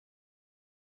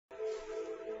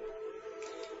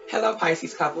Hello,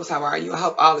 Pisces couples. How are you? I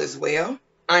hope all is well.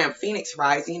 I am Phoenix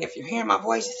Rising. If you're hearing my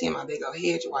voice, you see my big old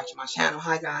head, you're watching my channel.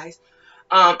 Hi, guys.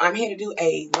 I'm here to do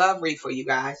a love read for you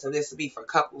guys. So this will be for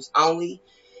couples only.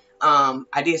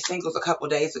 I did singles a couple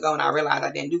days ago, and I realized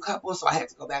I didn't do couples, so I had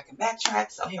to go back and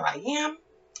backtrack. So here I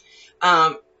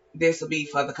am. This will be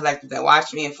for the collective that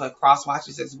watch me and for cross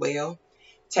watchers as well.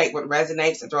 Take what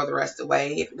resonates and throw the rest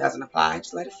away. If it doesn't apply,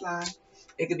 just let it fly.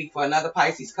 It could be for another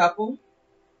Pisces couple.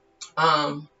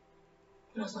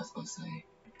 What else was I going to say?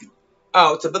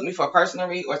 Oh, to book me for a personal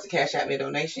read or to cash out me a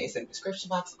donation, it's in the description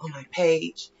box on my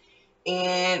page.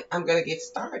 And I'm going to get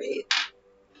started.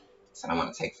 So I don't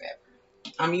want to take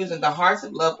forever. I'm using the Hearts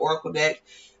of Love Oracle deck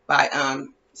by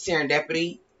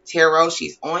Serendipity Tarot.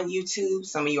 She's on YouTube.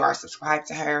 Some of you are subscribed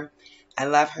to her. I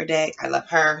love her deck. I love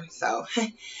her. So, all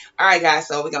right, guys.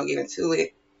 So we're going to get into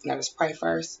it. Let us pray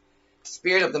first.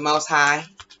 Spirit of the Most High,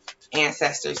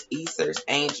 ancestors, Easters,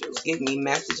 angels, give me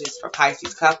messages for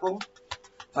Pisces couple,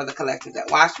 for the collective that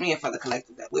watch me, and for the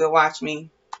collective that will watch me.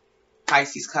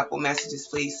 Pisces couple messages,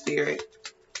 please, Spirit.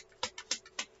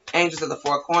 Angels of the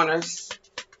Four Corners,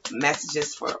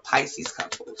 messages for Pisces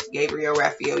couples. Gabriel,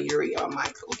 Raphael, Uriel,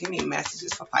 Michael, give me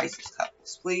messages for Pisces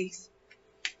couples, please.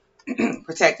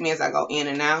 Protect me as I go in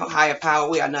and out. Higher power,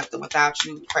 we are nothing without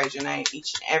you. Praise your name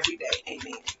each and every day.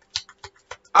 Amen.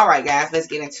 All right, guys, let's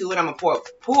get into it. I'm going to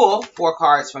pull 4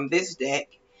 cards from this deck,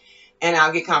 and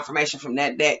I'll get confirmation from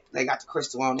that deck. They got the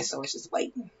crystal on it, so it's just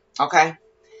waiting. Okay?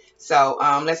 So,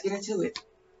 let's get into it.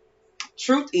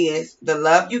 Truth is, the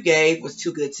love you gave was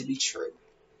too good to be true.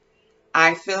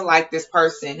 I feel like this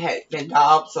person had been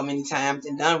dogged so many times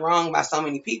and done wrong by so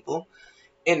many people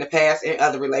in the past, in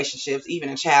other relationships, even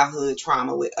in childhood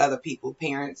trauma with other people,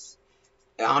 parents.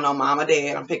 I don't know, mom or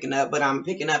dad, I'm picking up, but I'm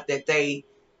picking up that they've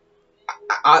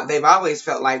always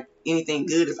felt like anything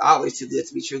good is always too good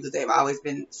to be true, because they've always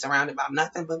been surrounded by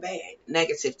nothing but bad,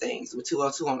 negative things with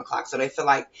 202 on the clock. So they feel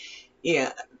like,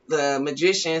 yeah, the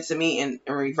magician to me in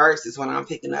reverse is what I'm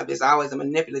picking up. It's always a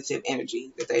manipulative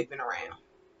energy that they've been around.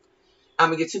 I'm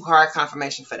going to get 2 card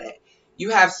confirmation for that.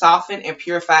 You have softened and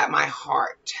purified my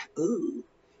heart. Ooh.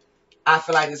 I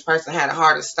feel like this person had a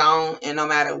heart of stone, and no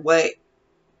matter what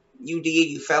you did,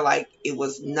 you felt like it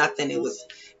was nothing.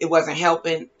 It wasn't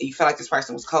helping. You felt like this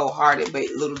person was cold-hearted, but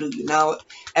little do you know it.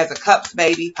 As a Cups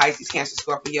baby, Pisces, Cancer,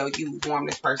 Scorpio, you warmed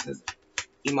this person's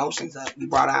emotions up. You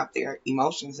brought out their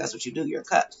emotions. That's what you do. Your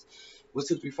Cups with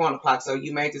 2, 3, 4 on the clock. So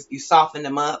you you softened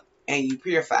them up and you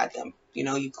purified them. You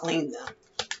know, you cleaned them.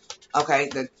 Okay,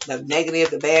 the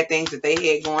negative, the bad things that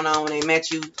they had going on when they met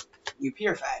you, you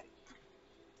purified it.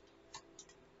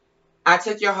 I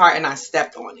took your heart and I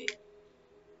stepped on it.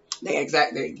 They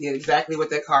did exactly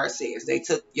what that card says. They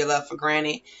took your love for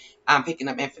granted. I'm picking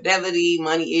up infidelity,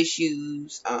 money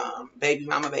issues, baby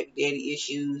mama, baby daddy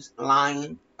issues,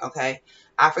 lying. Okay,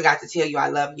 I forgot to tell you I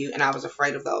love you, and I was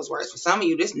afraid of those words. For some of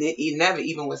you, this never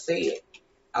even was said.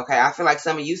 Okay, I feel like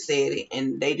some of you said it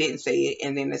and they didn't say it,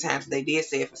 and then the times they did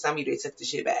say it, for some of you, they took the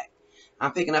shit back.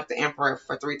 I'm picking up the Emperor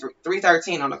for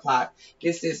 313 on the clock.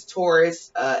 This is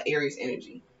Taurus, Aries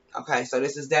energy. Okay, so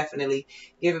this is definitely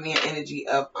giving me an energy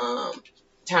of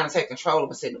trying to take control of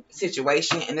a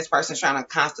situation, and this person's trying to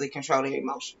constantly control their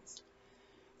emotions.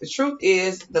 The truth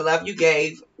is, the love you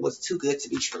gave was too good to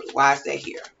be true. Why is that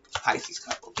here? Pisces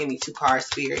couple. Give me 2 cards,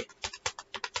 Spirit.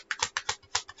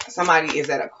 Somebody is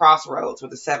at a crossroads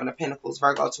with the 7 of Pentacles,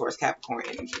 Virgo, Taurus, Capricorn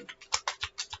energy.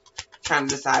 Trying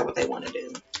to decide what they want to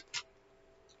do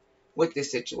with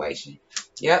this situation.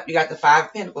 Yep, you got the 5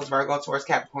 of Pentacles, Virgo, Taurus,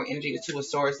 Capricorn energy, the 2 of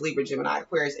Swords, Libra, Gemini,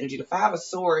 Aquarius energy. The 5 of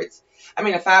Swords,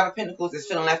 the 5 of Pentacles is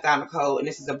feeling left out in the cold, and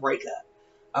this is a breakup.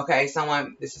 Okay,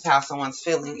 this is how someone's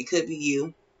feeling. It could be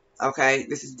you. Okay,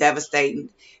 this is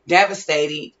devastating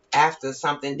after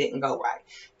something didn't go right.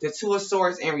 The 2 of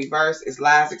Swords in reverse is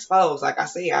lies exposed. Like I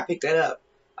said, I picked that up.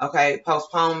 Okay,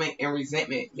 postponement and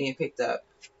resentment being picked up.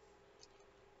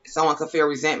 Someone could feel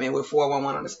resentment with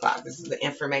 411 on this clock. This is the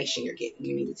information you're getting.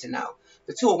 You needed to know.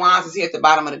 The 2 of Wands is here at the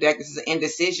bottom of the deck. This is an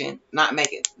indecision, not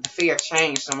making the fear of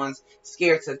change. Someone's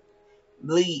scared to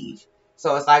leave.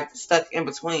 So it's like stuck in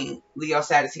between Leo,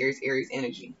 Sagittarius, Aries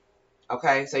energy.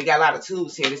 Okay, so you got a lot of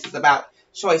 2s here. This is about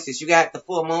choices. You got the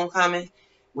full moon coming,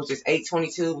 which is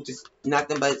 822, which is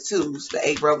nothing but 2s. The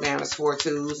 8 broke down as 4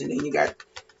 2s, and then you got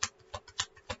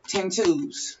 10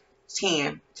 2s.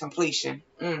 10, completion.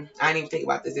 I didn't even think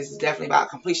about this. This is definitely about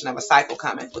completion of a cycle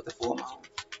coming with the full moon.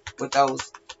 With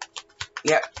those.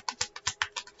 Yep.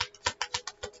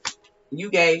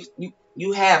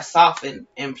 You have softened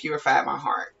and purified my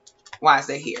heart. Why is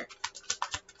that here?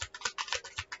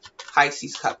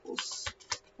 Pisces couples.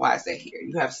 Why is that here?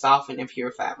 You have softened and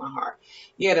purified my heart.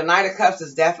 Yeah, the Knight of Cups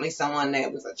is definitely someone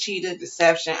that was a cheater,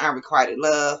 deception, unrequited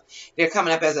love. They're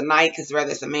coming up as a knight because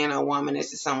whether it's a man or a woman,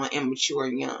 this is someone immature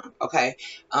and young, okay?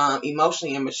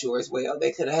 Emotionally immature as well.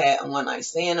 They could have had a one-night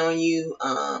stand on you.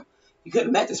 You could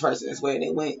have met this person as well. They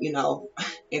went, you know,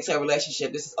 into a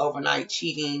relationship. This is overnight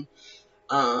cheating.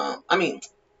 Unrequited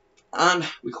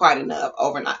love,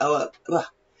 overnight,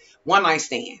 one night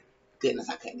stand. Goodness,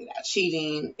 I couldn't get out.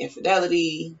 Cheating,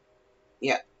 infidelity.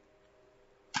 Yeah.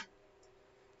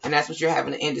 And that's what you're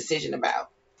having an indecision about.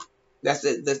 That's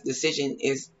the decision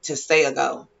is to stay or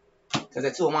go. Because the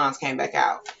Two of Wands came back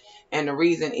out. And the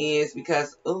reason is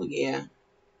because, oh yeah,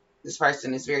 this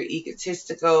person is very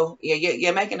egotistical. Yeah,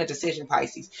 you're making a decision,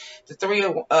 Pisces. The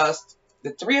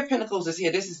Three of Pentacles is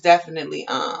here. This is definitely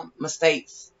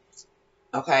mistakes.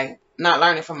 Okay? Not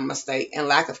learning from a mistake and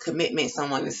lack of commitment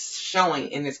someone is showing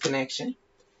in this connection.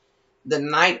 The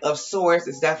Knight of Swords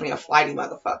is definitely a flighty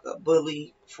motherfucker.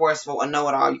 Bully, forceful, a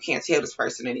know-it-all. You can't tell this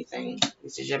person anything.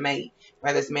 This is your mate.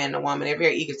 Whether it's man or woman. They're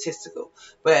very egotistical.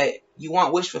 But you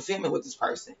want wish fulfillment with this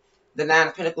person. The Nine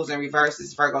of Pentacles in reverse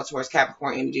is Virgo towards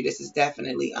Capricorn energy. This is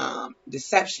definitely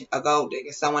deception, a gold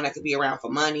digger. Someone that could be around for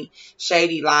money.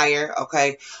 Shady, liar,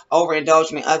 okay.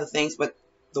 Overindulging in other things. But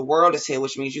the world is here,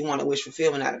 which means you want to wish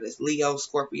fulfillment out of this. Leo,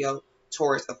 Scorpio,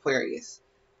 Taurus, Aquarius.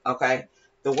 Okay.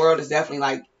 The world is definitely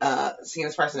like seeing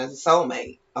this person as a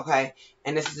soulmate, okay?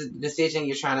 And this is a decision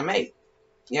you're trying to make.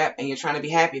 Yep, and you're trying to be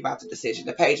happy about the decision.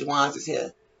 The Page of Wands is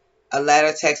here. A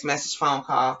letter, text message, phone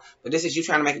call. But this is you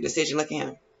trying to make a decision. Look at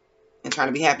him. And trying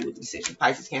to be happy with the decision.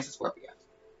 Pisces, Cancer, Scorpio.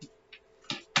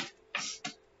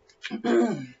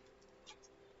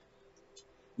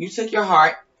 You took your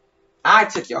heart. I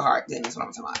took your heart. Goodness, what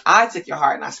I'm talking about. I took your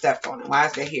heart and I stepped on it. Why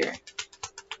is that here?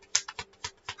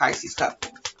 Pisces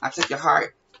couple. I took your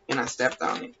heart and I stepped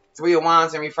on it. Three of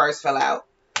Wands in reverse fell out.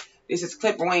 This is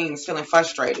clipped wings, feeling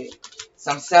frustrated.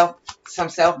 Some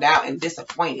self-doubt and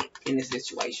disappointed in this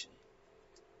situation.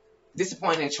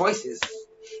 Disappointed in choices.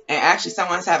 And actually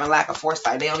someone's having lack of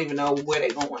foresight. They don't even know where they're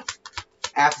going.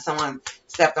 After someone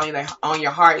stepped on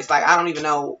your heart, it's like, I don't even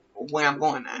know where I'm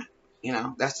going now. You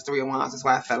know, that's the Three of Wands. That's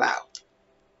why I fell out.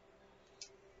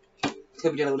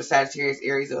 Could be dealing with a Sagittarius,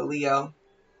 Aries, or a Leo.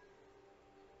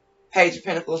 Page of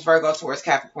Pentacles, Virgo towards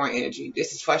Capricorn energy.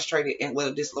 This is frustrated and with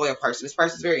a disloyal person. This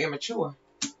person is very immature.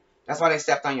 That's why they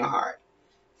stepped on your heart.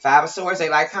 Five of Swords, they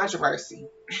like controversy.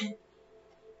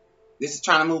 This is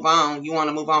trying to move on. You want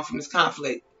to move on from this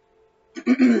conflict.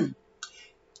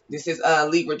 This is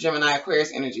Libra, Gemini,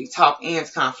 Aquarius energy. Talk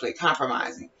ends conflict,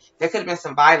 compromising. There could have been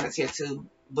some violence here too.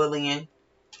 Bullying,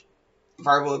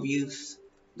 verbal abuse.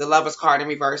 The Lover's card in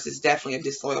reverse is definitely a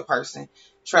disloyal person.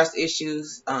 Trust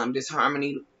issues,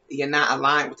 disharmony. You're not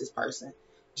aligned with this person.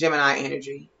 Gemini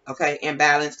energy. Okay.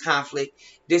 Imbalance, conflict,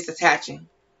 disattaching,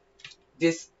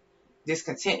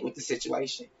 discontent with the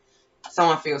situation.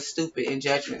 Someone feels stupid in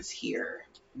judgments here.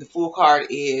 The Fool card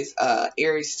is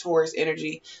Aries, Taurus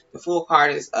energy. The Fool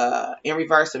card is in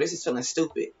reverse. So this is feeling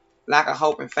stupid. Lack of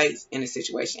hope and faith in the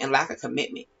situation. And lack of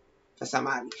commitment for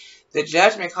somebody. The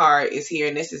Judgment card is here.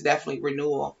 And this is definitely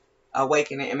renewal,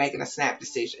 awakening, and making a snap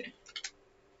decision.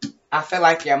 I feel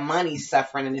like your money's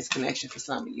suffering in this connection for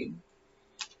some of you.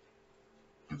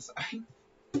 I'm sorry.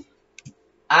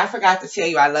 I forgot to tell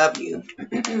you I love you.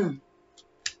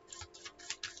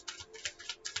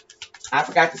 I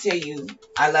forgot to tell you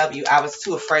I love you. I was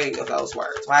too afraid of those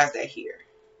words. Why is that here?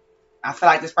 I feel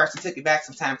like this person took it back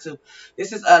sometime too.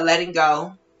 This is letting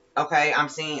go. Okay, I'm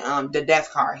seeing the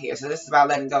Death card here. So this is about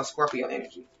letting go. Scorpio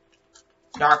energy.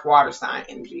 Dark water sign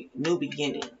energy. New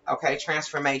beginning. Okay,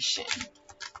 transformation.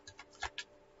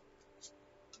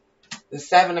 The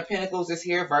Seven of Pentacles is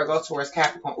here. Virgo towards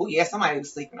Capricorn. Oh, yeah, somebody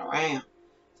was sleeping around.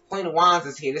 Queen of Wands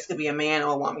is here. This could be a man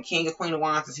or a woman. King of Queen of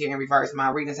Wands is here in reverse. My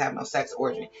readings have no sex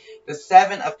origin. The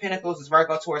Seven of Pentacles is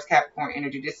Virgo towards Capricorn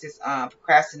energy. This is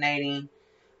procrastinating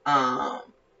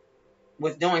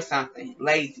with doing something.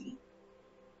 Lazy.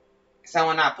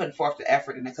 Someone not putting forth the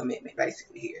effort and the commitment,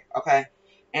 basically, here. Okay?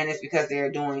 And it's because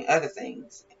they're doing other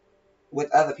things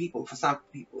with other people. For some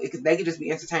people, they could just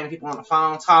be entertaining people on the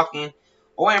phone, talking,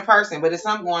 or in person, but there's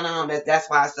something going on that's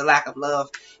why it's the lack of love.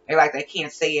 They're like they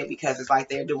can't say it because it's like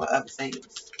they're doing other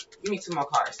things. Give me two more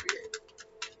cards, Spirit.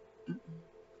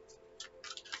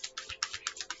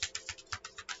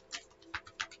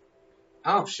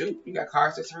 Oh shoot, you got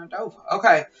cards that turned over.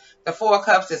 Okay, the Four of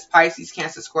Cups is Pisces,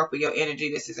 Cancer, Scorpio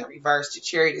energy. This is in reverse. The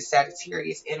Chariot is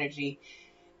Sagittarius energy,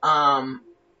 and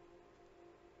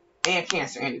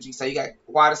Cancer energy. So you got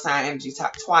water sign energy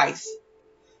twice.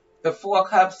 The Four of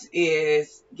Cups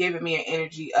is giving me an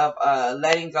energy of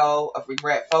letting go of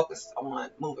regret, focused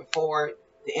on moving forward.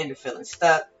 the end of feeling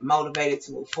stuck, motivated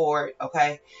to move forward,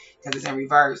 okay? Because it's in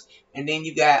reverse. And then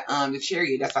you got the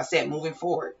Chariot. That's why I said moving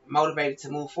forward, motivated to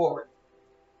move forward.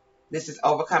 This is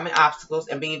overcoming obstacles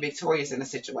and being victorious in a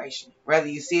situation. Whether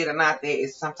you see it or not, there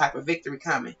is some type of victory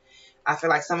coming. I feel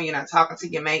like some of you are not talking to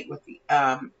your mate with the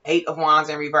 8 of Wands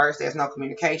in reverse. There's no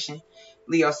communication.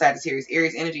 Leo, Sagittarius,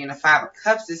 Aries energy, and the 5 of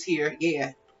Cups is here.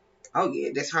 Yeah. Oh,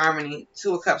 yeah. Disharmony.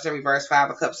 2 of Cups in reverse,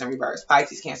 5 of Cups in reverse.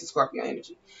 Pisces, Cancer, Scorpio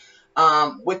energy.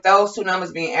 With those two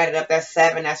numbers being added up, that's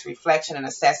 7. That's reflection and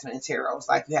assessment in tarot. It's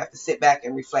like you have to sit back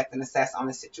and reflect and assess on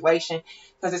the situation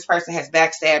because this person has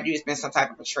backstabbed you. It's been some type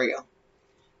of betrayal.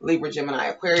 Libra, Gemini,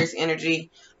 Aquarius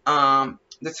energy.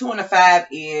 The 2 and the 5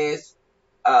 is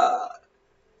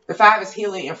the 5 is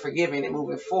healing and forgiving and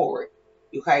moving forward.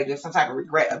 Okay, there's some type of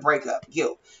regret, a breakup,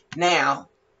 guilt. Now,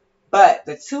 but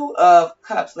the 2 of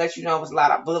Cups lets you know it was a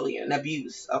lot of bullying and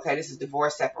abuse. Okay, this is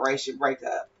divorce, separation,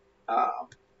 breakup.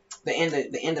 The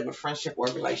end of a friendship or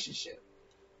relationship.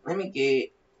 Let me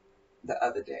get the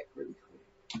other deck really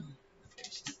quick.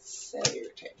 That's so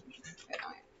irritating me.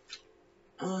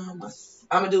 I'm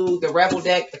gonna do the Rebel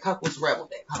deck, the Couples Rebel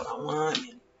deck. Hold on 1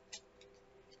 minute.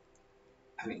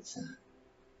 I need to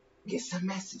get some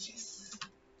messages.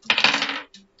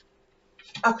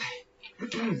 Okay.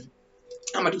 I'm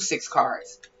gonna do 6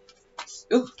 cards.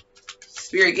 Ooh.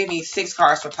 Spirit, give me 6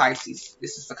 cards for Pisces.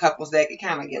 This is the Couples deck. It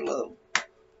kind of get a little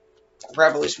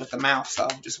rebellish with the mouth, so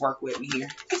just work with me here.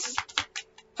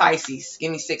 Pisces,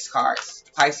 give me 6 cards.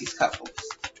 Pisces couples.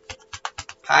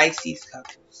 Pisces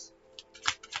couples.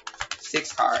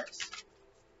 6 cards.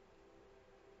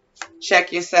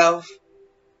 Check yourself.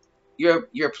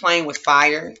 You're playing with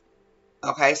fire.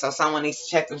 Okay, so someone needs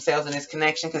to check themselves in this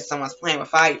connection because someone's playing with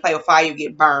fire. You play with fire, you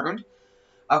get burned.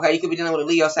 Okay, you could be dealing with a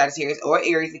Leo, Sagittarius, or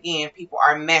Aries. Again, people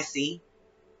are messy.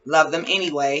 Love them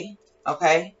anyway.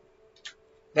 Okay.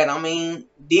 That don't mean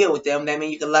deal with them. That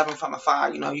means you can love them from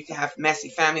afar. You know, you can have messy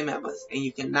family members and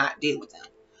you cannot deal with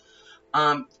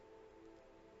them.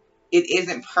 It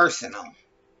isn't personal.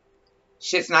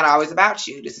 Shit's not always about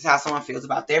you. This is how someone feels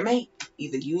about their mate.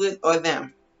 Either you or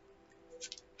them.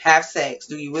 Have sex.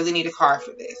 Do you really need a card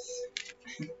for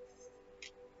this?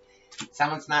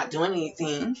 Someone's not doing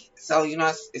anything. So, you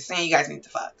know, it's saying you guys need to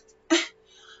fuck.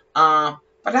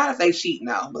 But not if they cheat,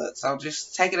 no. But so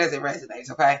just take it as it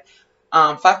resonates, okay?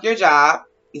 Fuck your job.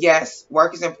 Yes,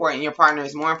 work is important. Your partner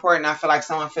is more important. I feel like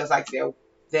someone feels like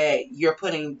that you're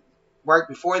putting work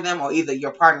before them, or either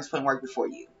your partner's putting work before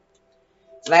you.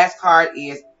 Last card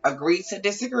is agree to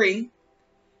disagree.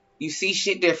 You see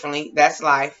shit differently. That's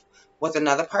life. With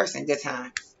another person. Good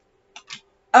times.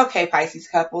 Okay, Pisces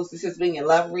couples. This has been your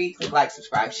love read. Click like,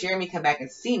 subscribe, share me. Come back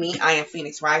and see me. I am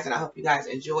Phoenix Rising. I hope you guys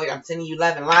enjoyed. I'm sending you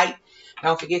love and light.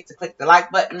 Don't forget to click the like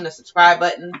button, the subscribe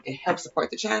button. It helps support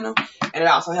the channel. And it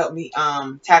also helps me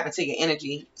tap into your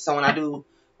energy. So when I do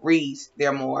reads,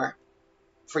 they're more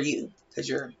for you. Because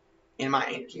you're in my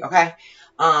energy. Okay?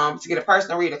 To get a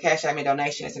personal read or cash out me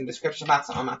donation, it's in the description box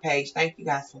on my page. Thank you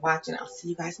guys for watching. I'll see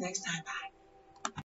you guys next time. Bye.